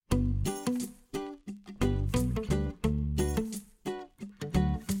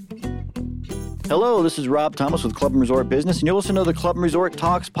Hello, this is Rob Thomas with Club and Resort Business, and you'll listen to the Club and Resort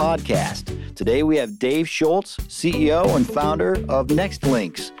Talks podcast. Today we have Dave Schultz, CEO and founder of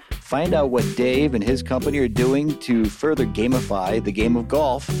NextLinks. Find out what Dave and his company are doing to further gamify the game of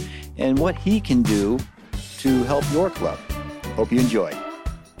golf and what he can do to help your club. Hope you enjoy.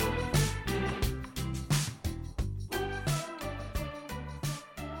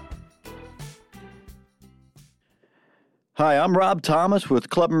 Hi, I'm Rob Thomas with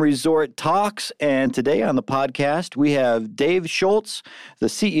Club and Resort Talks, and today on the podcast we have Dave Schultz, the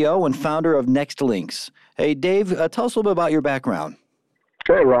CEO and founder of NextLinks. Hey, Dave, tell us a little bit about your background.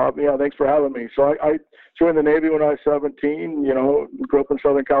 Hey, Rob. Yeah, thanks for having me. So I joined the Navy when I was 17, grew up in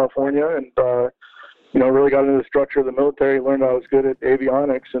Southern California and, really got into the structure of the military, learned I was good at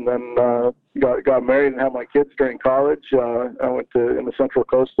avionics, and then got married and had my kids during college. I went in the Central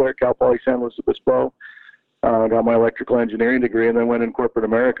Coast there, Cal Poly San Luis Obispo. Got my electrical engineering degree and then went in corporate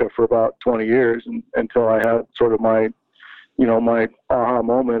America for about 20 years until I had sort of my aha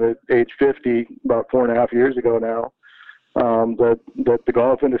moment at age 50, about 4.5 years ago now, that the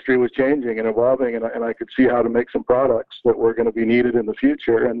golf industry was changing and evolving, and I could see how to make some products that were going to be needed in the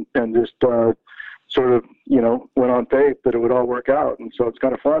future, and just sort of, went on faith that it would all work out. And so it's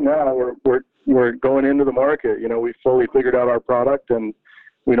kind of fun now. We're going into the market. We fully figured out our product, and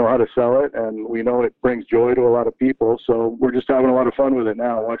we know how to sell it, and we know it brings joy to a lot of people. So we're just having a lot of fun with it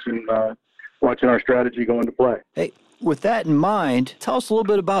now, watching our strategy go into play. Hey, with that in mind, tell us a little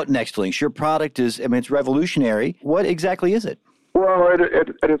bit about NextLinks. Your product it's revolutionary. What exactly is it? Well,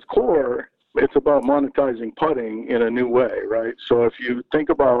 at its core, it's about monetizing putting in a new way, right? So if you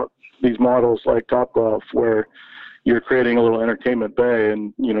think about these models like Topgolf, where you're creating a little entertainment bay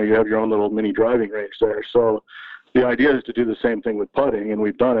and, you have your own little mini driving range there. So the idea is to do the same thing with putting, and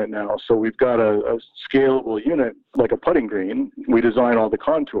we've done it now. So we've got a scalable unit, like a putting green. We design all the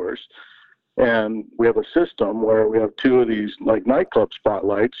contours, and we have a system where we have two of these like nightclub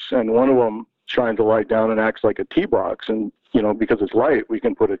spotlights, and one of them shines a light down and acts like a tee box. And, because it's light, we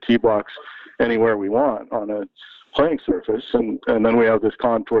can put a tee box anywhere we want on a playing surface. And then we have this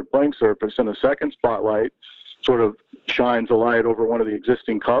contoured playing surface, and a second spotlight sort of shines a light over one of the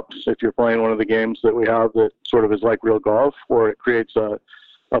existing cups if you're playing one of the games that we have that sort of is like real golf, or it creates a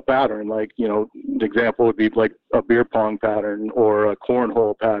pattern, like, the example would be like a beer pong pattern or a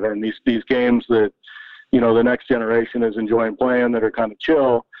cornhole pattern. These games that, the next generation is enjoying playing that are kind of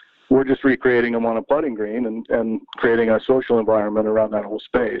chill, we're just recreating them on a putting green and creating a social environment around that whole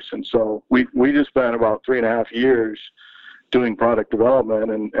space. And so we just spent about 3.5 years doing product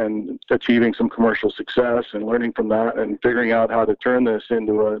development and achieving some commercial success and learning from that and figuring out how to turn this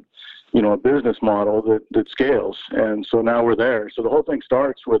into a business model that scales. And so now we're there. So the whole thing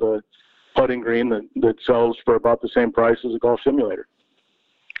starts with a putting green that sells for about the same price as a golf simulator.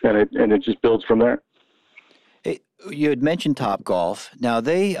 And it just builds from there. Hey, you had mentioned Topgolf. Now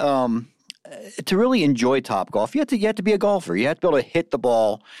they to really enjoy Topgolf, you have to be a golfer. You have to be able to hit the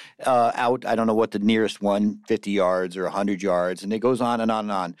ball out. I don't know what the nearest one, 50 yards or 100 yards, and it goes on and on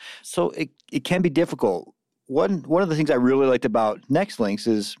and on. So it can be difficult. One of the things I really liked about NextLinks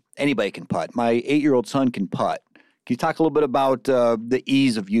is anybody can putt. My 8-year-old son can putt. Can you talk a little bit about the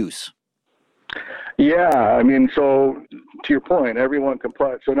ease of use? Yeah, so to your point, everyone can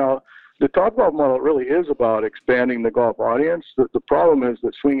putt. So now, the Topgolf model really is about expanding the golf audience. The problem is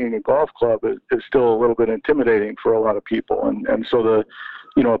that swinging a golf club is still a little bit intimidating for a lot of people. And so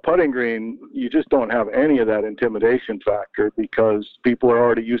a putting green, you just don't have any of that intimidation factor because people are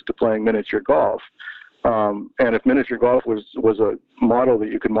already used to playing miniature golf. And if miniature golf was a model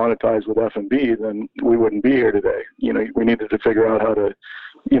that you could monetize with F&B, then we wouldn't be here today. We needed to figure out how to,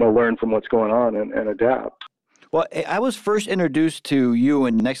 learn from what's going on and adapt. Well, I was first introduced to you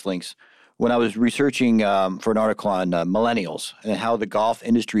and NextLinks when I was researching for an article on millennials and how the golf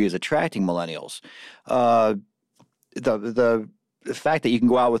industry is attracting millennials. The fact that you can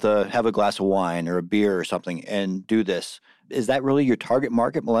go out have a glass of wine or a beer or something and do this, is that really your target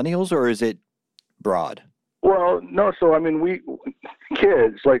market, millennials, or is it broad? Well, no. So,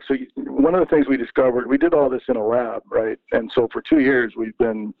 kids, one of the things we discovered, we did all this in a lab, right? And so for 2 years, we've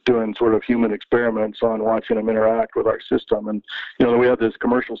been doing sort of human experiments on watching them interact with our system. And, we had this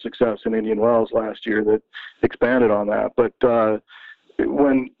commercial success in Indian Wells last year that expanded on that. But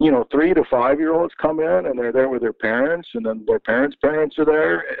when, 3 to 5-year-olds come in and they're there with their parents, and then their parents' parents are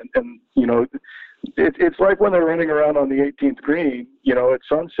there, and it's like when they're running around on the 18th green, at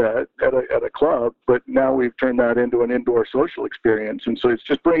sunset at a club, but now we've turned that into an indoor social experience. And so it's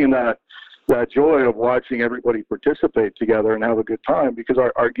just bringing that joy of watching everybody participate together and have a good time, because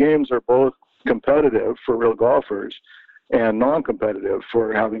our games are both competitive for real golfers, and non-competitive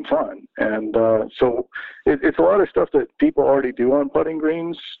for having fun. And so it's a lot of stuff that people already do on putting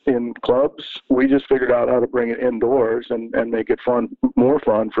greens in clubs. We just figured out how to bring it indoors and make it more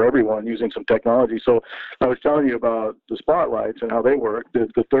fun for everyone using some technology. So I was telling you about the spotlights and how they work.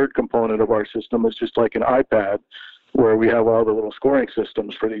 The third component of our system is just like an iPad, where we have all the little scoring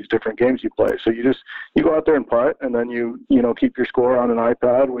systems for these different games you play. So you go out there and putt, and then you keep your score on an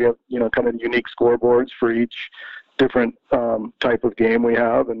iPad. We have kind of unique scoreboards for each different type of game we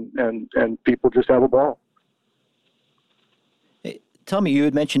have, and people just have a ball. Hey, tell me, you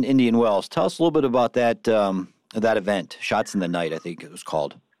had mentioned Indian Wells. Tell us a little bit about that event, Shots in the Night, I think it was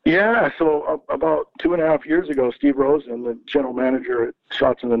called. Yeah, so about 2.5 years ago, Steve Rosen, the general manager at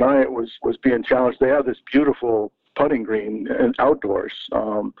Shots in the Night, was being challenged. They have this beautiful putting green outdoors.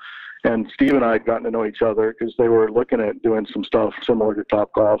 And Steve and I had gotten to know each other because they were looking at doing some stuff similar to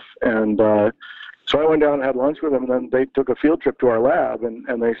Topgolf. And so I went down and had lunch with them, and then they took a field trip to our lab,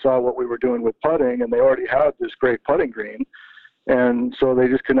 and they saw what we were doing with putting, and they already had this great putting green. And so they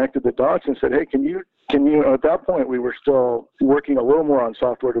just connected the dots and said, hey, can you, at that point, we were still working a little more on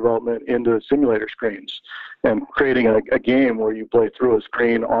software development into simulator screens and creating a game where you play through a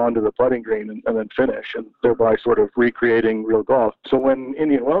screen onto the putting green and then finish, and thereby sort of recreating real golf. So when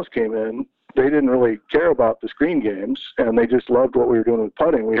Indian Wells came in, they didn't really care about the screen games, and they just loved what we were doing with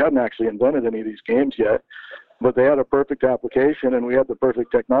putting. We hadn't actually invented any of these games yet, but they had a perfect application, and we had the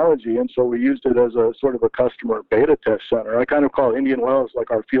perfect technology, and so we used it as a sort of a customer beta test center. I kind of call Indian Wells like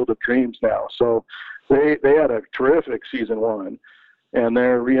our field of dreams now. So they had a terrific season one, and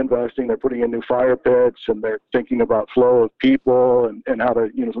they're reinvesting. They're putting in new fire pits, and they're thinking about flow of people and how to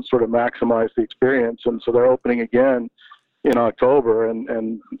sort of maximize the experience. And so they're opening again in October,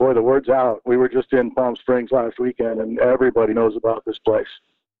 and boy, the word's out. We were just in Palm Springs last weekend, and everybody knows about this place.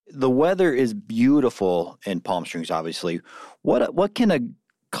 The weather is beautiful in Palm Springs, obviously. What can a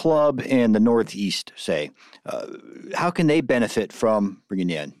club in the Northeast say? How can they benefit from bringing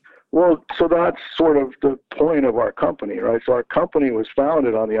you in? Well, so that's sort of the point of our company, right? So our company was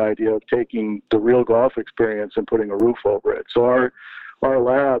founded on the idea of taking the real golf experience and putting a roof over it. So our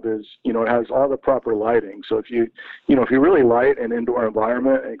lab is, it has all the proper lighting. So if you really light an indoor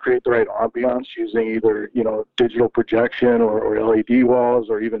environment and create the right ambiance using either, digital projection or LED walls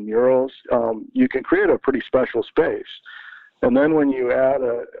or even murals, you can create a pretty special space. And then when you add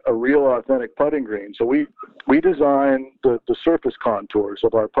a real authentic putting green, so we design the surface contours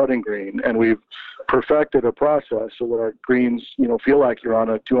of our putting green, and we've perfected a process so that our greens, feel like you're on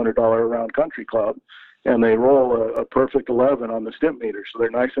a $200 round country club, and they roll a perfect 11 on the Stimpmeter. So they're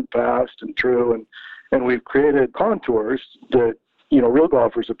nice and fast and true, and we've created contours that, real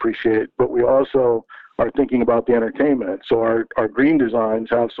golfers appreciate, but we also are thinking about the entertainment. So our green designs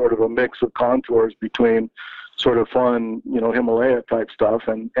have sort of a mix of contours between sort of fun, Himalaya type stuff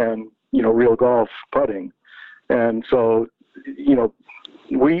and real golf putting. And so,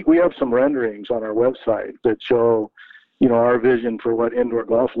 we have some renderings on our website that show, our vision for what indoor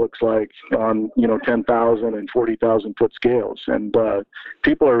golf looks like on, 10,000 and 40,000 foot scales. And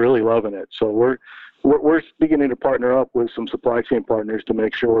people are really loving it. So we're beginning to partner up with some supply chain partners to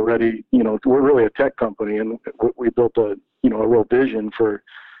make sure we're ready. We're really a tech company, and we built a real vision for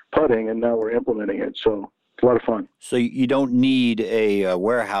putting, and now we're implementing it. So it's a lot of fun. So you don't need a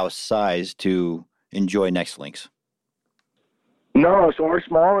warehouse size to enjoy NextLinks. No, so our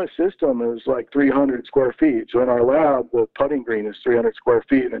smallest system is like 300 square feet. So in our lab, the putting green is 300 square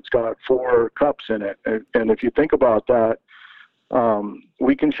feet, and it's got 4 cups in it. And if you think about that,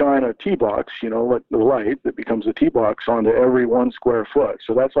 we can shine a tee box, like the light that becomes a tee box onto every 1 square foot.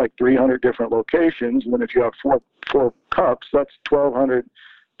 So that's like 300 different locations. And then if you have four cups, that's 1,200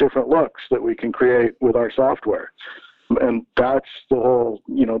 different looks that we can create with our software. And that's the whole,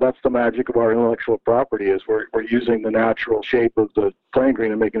 that's the magic of our intellectual property, is we're using the natural shape of the playing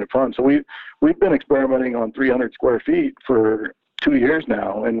green and making it fun. So we've been experimenting on 300 square feet for 2 years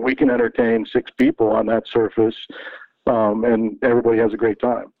now, and we can entertain 6 people on that surface, and everybody has a great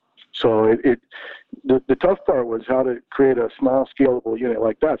time. So the tough part was how to create a small scalable unit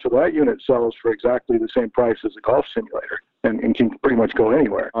like that. So that unit sells for exactly the same price as a golf simulator and can pretty much go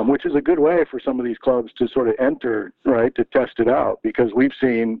anywhere, which is a good way for some of these clubs to sort of enter, right, to test it out, because we've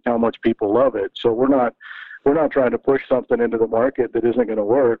seen how much people love it. So we're not trying to push something into the market that isn't going to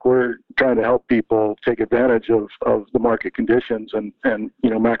work. We're trying to help people take advantage of the market conditions and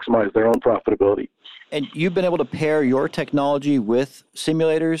maximize their own profitability. And you've been able to pair your technology with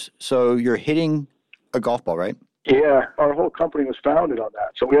simulators, so you're hitting a golf ball, right? Yeah, our whole company was founded on that.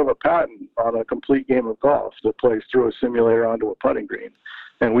 So we have a patent on a complete game of golf that plays through a simulator onto a putting green.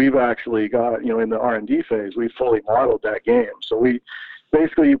 And we've actually got, in the R&D phase, we fully modeled that game. So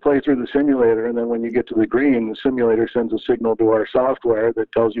basically you play through the simulator, and then when you get to the green, the simulator sends a signal to our software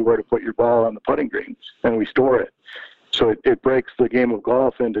that tells you where to put your ball on the putting green, and we store it. So it breaks the game of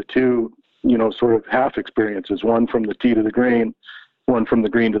golf into two, sort of half experiences, one from the tee to the green, one from the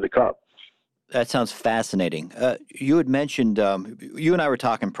green to the cup. That sounds fascinating. You had mentioned, you and I were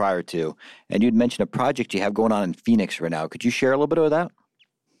talking prior to, and you'd mentioned a project you have going on in Phoenix right now. Could you share a little bit of that?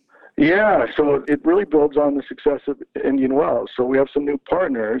 Yeah, so it really builds on the success of Indian Wells. So we have some new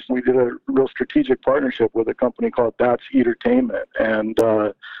partners. We did a real strategic partnership with a company called That's Entertainment. And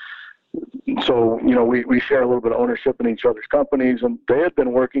so, we share a little bit of ownership in each other's companies. And they had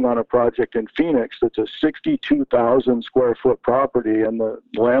been working on a project in Phoenix that's a 62,000 square foot property. And the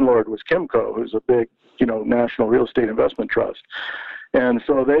landlord was Kimco, who's a big, national real estate investment trust. And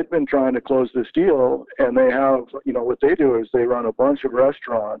so they've been trying to close this deal, and they have, what they do is they run a bunch of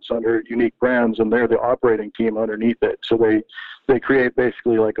restaurants under unique brands, and they're the operating team underneath it. So they create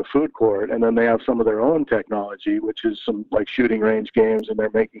basically like a food court, and then they have some of their own technology, which is some like shooting range games, and they're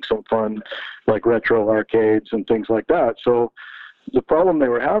making some fun like retro arcades and things like that. So the problem they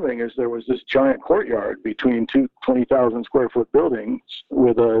were having is there was this giant courtyard between two 20,000 square foot buildings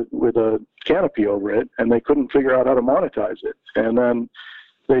with a canopy over it, and they couldn't figure out how to monetize it. And then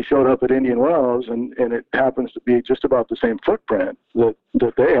they showed up at Indian Wells, and it happens to be just about the same footprint that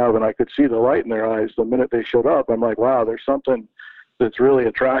they have, and I could see the light in their eyes the minute they showed up. I'm like, wow, there's something that's really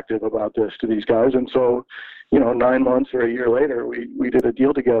attractive about this to these guys. And so, 9 months or a year later, we did a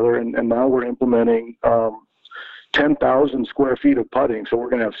deal together, and now we're implementing 10,000 square feet of putting. So we're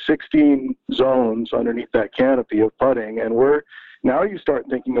going to have 16 zones underneath that canopy of putting. And now you start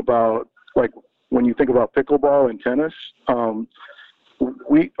thinking about, like, when you think about pickleball and tennis,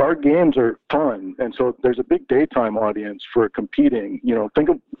 our games are fun. And so there's a big daytime audience for competing. Think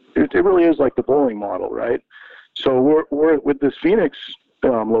of it really is like the bowling model, right? So we're with this Phoenix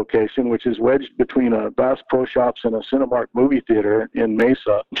location, which is wedged between a Bass Pro Shops and a Cinemark movie theater in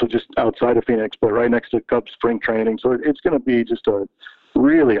Mesa, so just outside of Phoenix, but right next to Cubs spring training. So it's going to be just a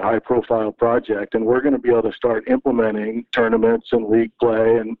really high-profile project, and we're going to be able to start implementing tournaments and league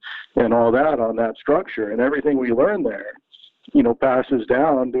play and all that on that structure. And everything we learn there, passes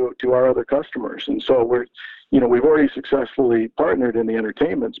down to our other customers. And so we've already successfully partnered in the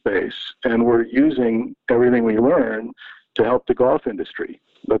entertainment space, and we're using everything we learn to help the golf industry.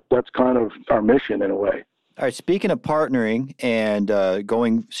 But that's kind of our mission in a way. All right. Speaking of partnering and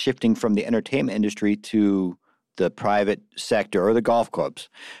shifting from the entertainment industry to the private sector or the golf clubs,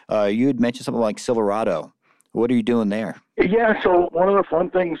 you had mentioned something like Silverado. What are you doing there? Yeah. So one of the fun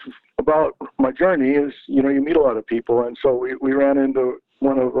things about my journey is, you meet a lot of people. And so we ran into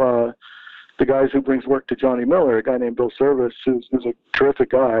one of the guys who brings work to Johnny Miller, a guy named Bill Service, who's a terrific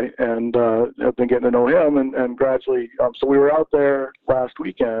guy, and I've been getting to know him, and gradually, so we were out there last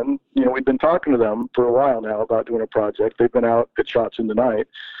weekend. We've been talking to them for a while now about doing a project. They've been out at Shots in the Night,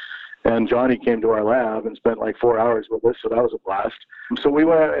 and Johnny came to our lab and spent like 4 hours with us, so that was a blast. So we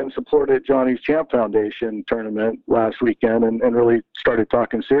went and supported Johnny's Champ Foundation tournament last weekend and really started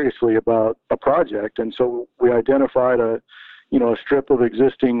talking seriously about a project, and so we identified a strip of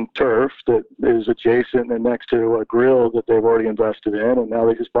existing turf that is adjacent and next to a grill that they've already invested in, and now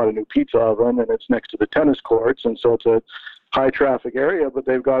they just bought a new pizza oven, and it's next to the tennis courts, and so it's a high traffic area, but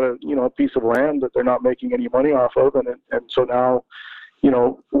they've got a piece of land that they're not making any money off of, and so now,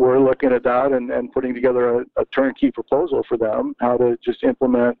 we're looking at that and putting together a turnkey proposal for them, how to just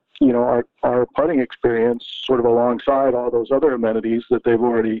implement, our putting experience sort of alongside all those other amenities that they've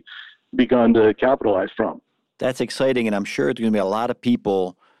already begun to capitalize from. That's exciting, and I'm sure there's going to be a lot of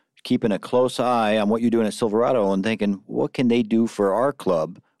people keeping a close eye on what you're doing at Silverado and thinking, what can they do for our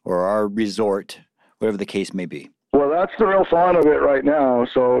club or our resort, whatever the case may be? Well, that's the real fun of it right now.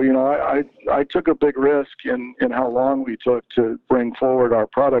 So, I took a big risk in how long we took to bring forward our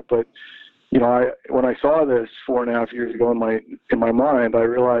product, but when I saw this 4.5 years ago in my mind, I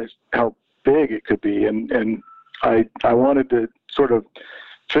realized how big it could be, and I wanted to sort of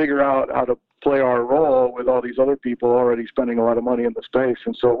figure out how to play our role with all these other people already spending a lot of money in the space.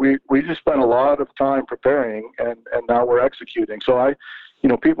 And so we just spent a lot of time preparing, and now we're executing. So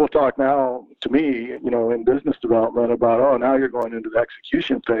people talk now to me, in business development about, now you're going into the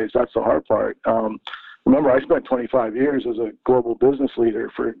execution phase. That's the hard part. Remember, I spent 25 years as a global business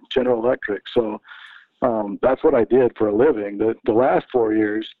leader for General Electric. So that's what I did for a living. The last 4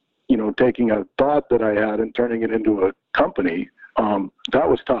 years, taking a thought that I had and turning it into a company, that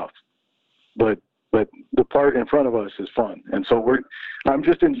was tough. But the part in front of us is fun. And so I'm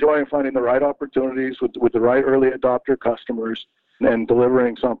just enjoying finding the right opportunities with the right early adopter customers and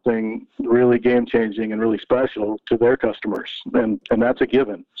delivering something really game-changing and really special to their customers, and that's a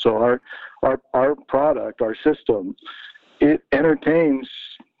given. So our product, our system, it entertains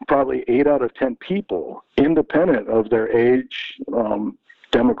probably 8 out of 10 people, independent of their age,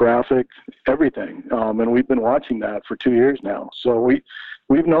 demographic, everything. And we've been watching that for 2 years now. So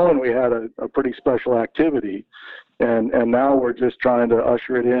we've known we had a pretty special activity, and now we're just trying to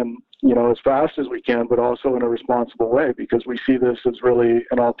usher it in, as fast as we can, but also in a responsible way, because we see this as really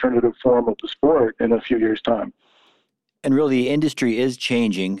an alternative form of the sport in a few years' time. And really, the industry is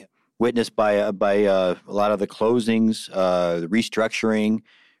changing, witnessed by a lot of the closings, the restructuring,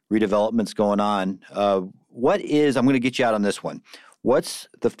 redevelopments going on. I'm going to get you out on this one. What's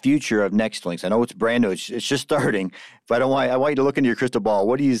the future of Nextlinks? I know it's brand new. It's just starting, but I want you to look into your crystal ball.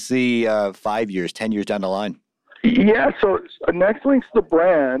 What do you see 5 years, 10 years down the line? Yeah, so Nextlinks, the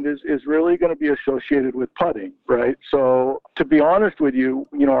brand, is really going to be associated with putting, right? So to be honest with you,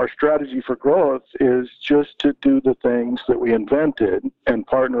 our strategy for growth is just to do the things that we invented and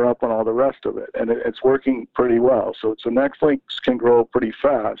partner up on all the rest of it. And it's working pretty well. So Nextlinks can grow pretty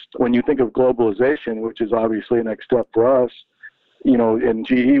fast. When you think of globalization, which is obviously a next step for us, in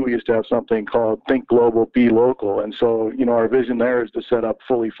GE, we used to have something called Think Global, Be Local. And so, our vision there is to set up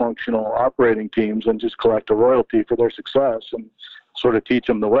fully functional operating teams and just collect a royalty for their success and sort of teach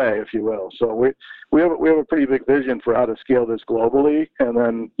them the way, if you will. So we have a pretty big vision for how to scale this globally, and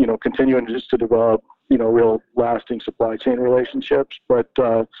then, continuing just to develop, real lasting supply chain relationships. But,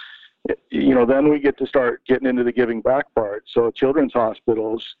 then we get to start getting into the giving back part. So Children's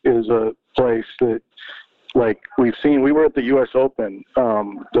Hospitals is a place that, like we've seen, we were at the U.S. Open.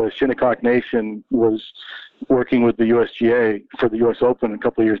 The Shinnecock Nation was working with the USGA for the U.S. Open a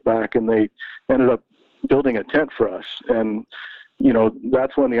couple of years back, and they ended up building a tent for us. And,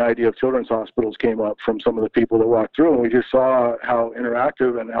 that's when the idea of Children's Hospitals came up from some of the people that walked through, and we just saw how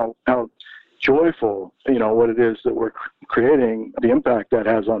interactive and how joyful, what it is that we're creating, the impact that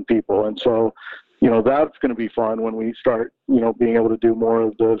has on people. And so, that's going to be fun when we start, being able to do more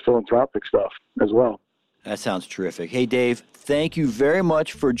of the philanthropic stuff as well. That sounds terrific. Hey, Dave, thank you very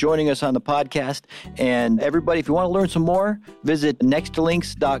much for joining us on the podcast. And everybody, if you want to learn some more, visit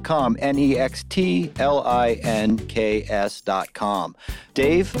nextlinks.com, nextlinks.com.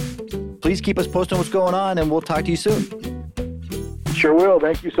 Dave, please keep us posted on what's going on, and we'll talk to you soon. Sure will.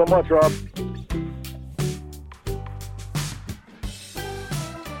 Thank you so much, Rob.